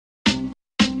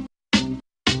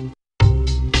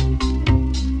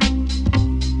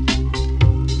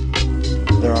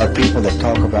people that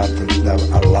talk about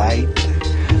a light.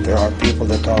 There are people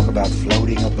that talk about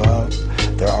floating above.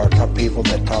 There are people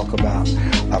that talk about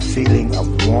a feeling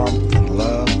of warmth and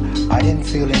love. I didn't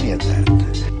feel any of that.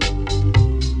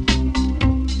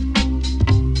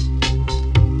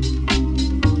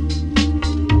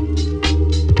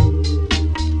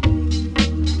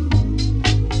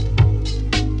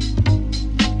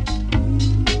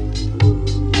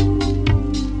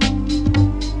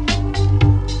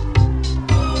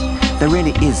 There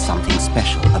really is something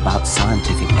special about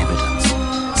scientific evidence.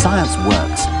 Science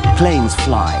works, planes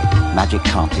fly, magic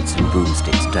carpets and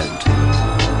broomsticks don't.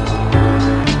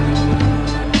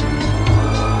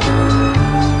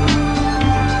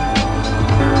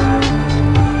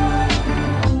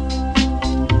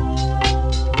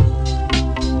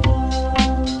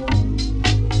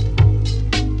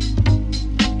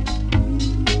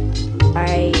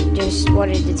 I just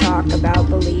wanted to talk about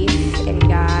belief in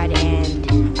God,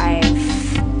 and I've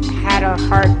had a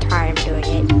hard time doing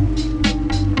it.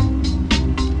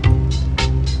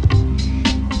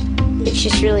 It's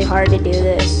just really hard to do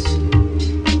this.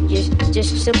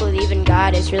 Just to believe in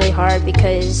God is really hard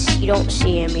because you don't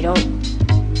see Him. You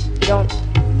don't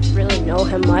really know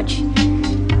Him much.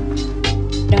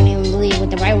 Don't even believe what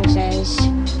the Bible says.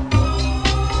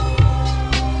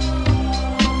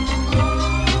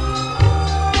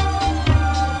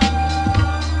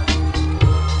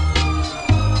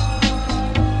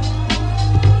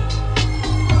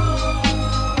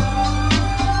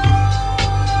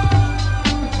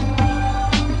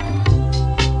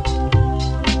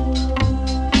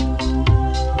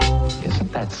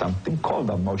 Something called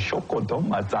a moshokoto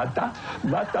mazata,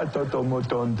 bata toto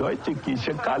motondo, chiki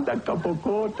shakada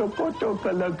kapoko, tokoto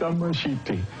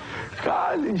kalakamoshiti.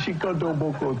 Kali shikoto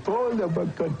bokoto, the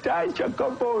bakatai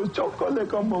chakapo, chocolate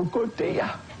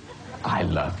kamokotea. I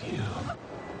love you.